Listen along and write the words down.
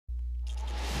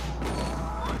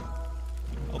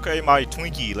Okay, my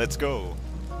Twinkie, let's go.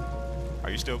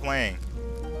 Are you still playing?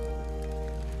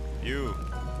 You,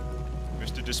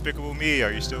 Mr. Despicable Me,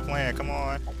 are you still playing? Come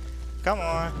on. Come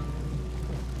on.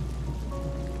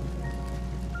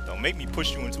 Don't make me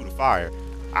push you into the fire.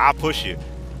 I'll push you.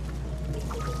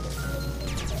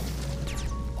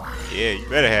 Yeah, you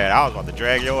better have. I was about to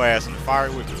drag your ass in the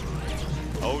fire with you.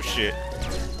 Oh shit.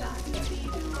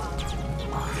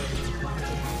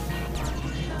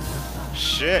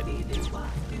 Shit.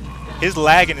 His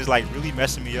lagging is like really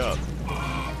messing me up.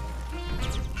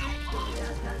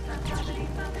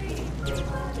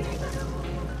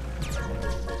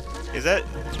 Is that,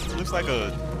 looks like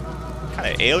a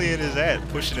kind of alien is that,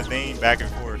 pushing the thing back and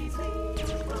forth.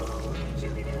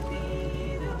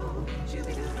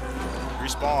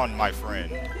 Respawn, my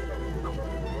friend.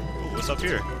 Ooh, what's up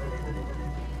here?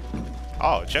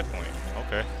 Oh, checkpoint.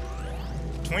 Okay.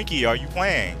 Twinkie, are you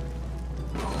playing?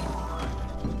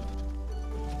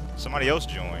 Somebody else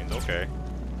joined. Okay.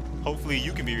 Hopefully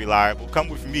you can be reliable. Come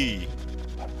with me.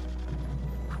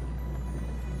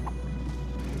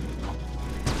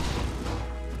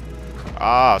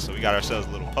 Ah, so we got ourselves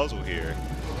a little puzzle here.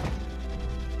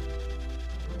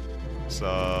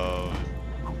 So...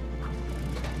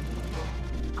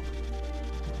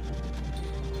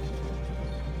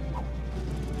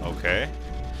 okay.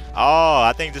 Oh,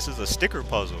 I think this is a sticker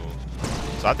puzzle.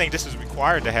 So I think this is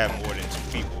required to have more than 2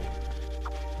 people.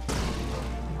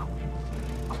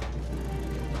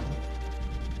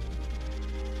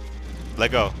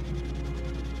 Let go.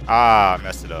 Ah, I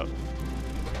messed it up.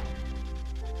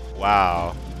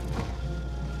 Wow.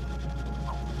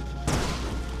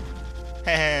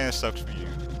 Heh, sucks for you.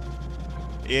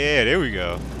 Yeah, there we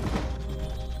go.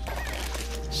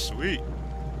 Sweet.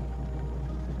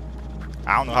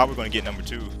 I don't know how we're gonna get number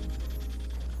 2.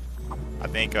 I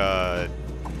think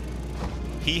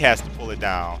he has to pull it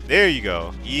down. There you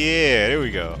go. Yeah, there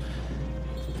we go.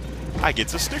 I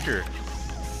get a sticker.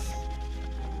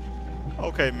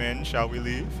 Okay, men, shall we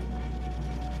leave?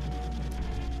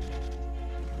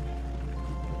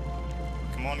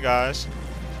 Come on, guys.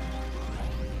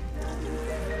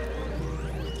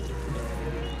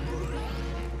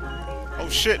 Oh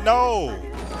shit, no!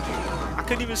 I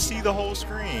couldn't even see the whole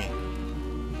screen.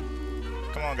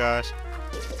 Come on, guys.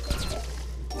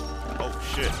 Oh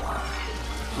shit.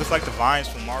 Looks like the vines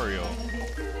from Mario.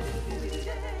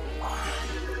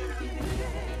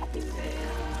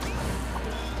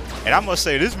 And I must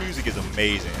say, this music is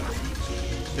amazing.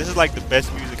 This is like the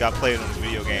best music I played on a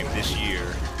video game this year.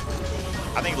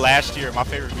 I think last year my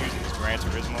favorite music was Gran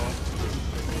Turismo.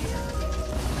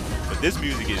 But this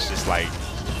music is just like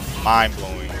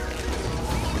mind-blowing.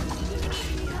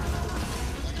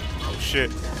 Oh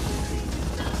shit.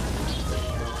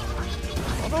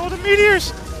 Oh no, the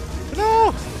meteors!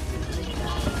 No!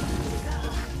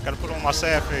 Gotta put on my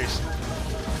sad face.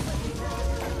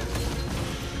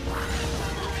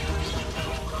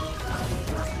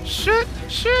 Shit!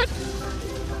 Shit!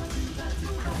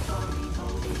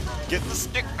 Get the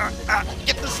sticker!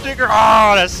 Get the sticker!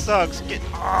 Oh, that sucks! Get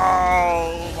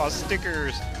oh my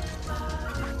stickers!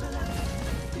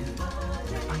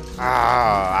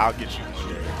 Ah, I'll get you.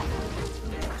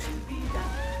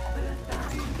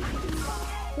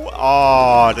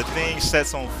 Oh, the thing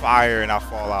sets on fire and I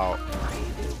fall out.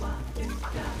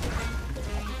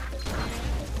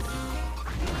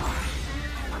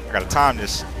 I gotta time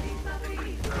this.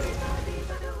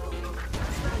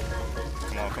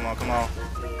 Come on, come on, come on.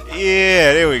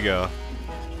 Yeah, there we go.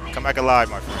 Come back alive,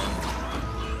 my friend.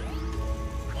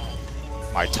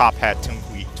 My top hat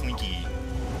Twinkie.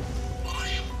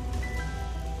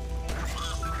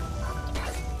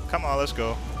 Come on, let's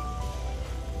go.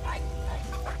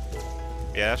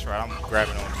 Yeah, that's right. I'm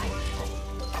grabbing on you.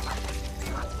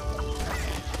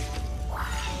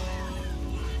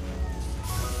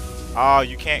 Oh,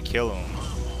 you can't kill him.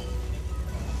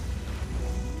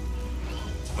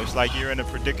 Looks like you're in a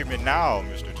predicament now,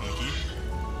 Mr. Twinkie.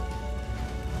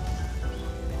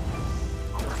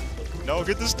 No,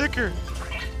 get the sticker.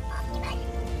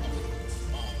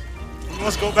 We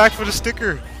must go back for the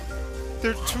sticker.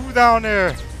 There are 2 down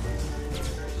there.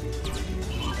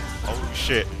 Holy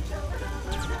shit.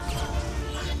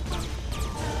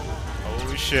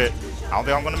 Holy shit. I don't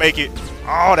think I'm gonna make it.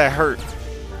 Oh, that hurt.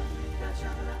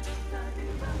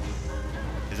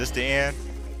 Is this the end?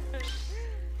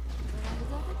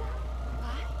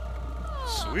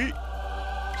 Sweet.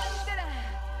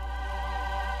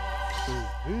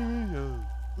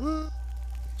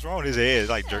 What's wrong with his head? It's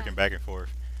like jerking back and forth.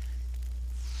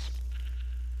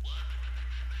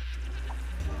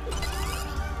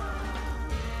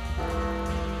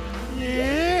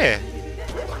 Yeah.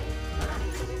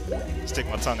 Stick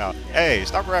my tongue out. Hey,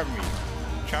 stop grabbing me.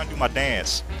 I'm trying to do my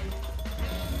dance.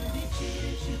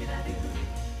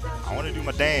 I want to do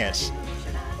my dance.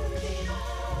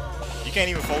 You can't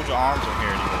even fold your arms on here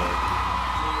anymore.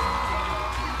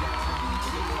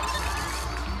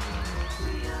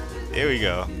 There we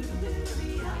go.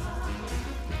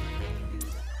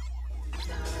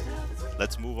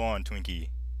 Let's move on, Twinkie.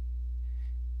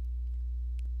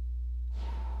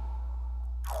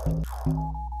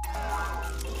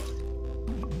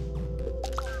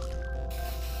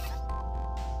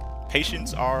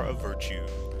 Patience are a virtue.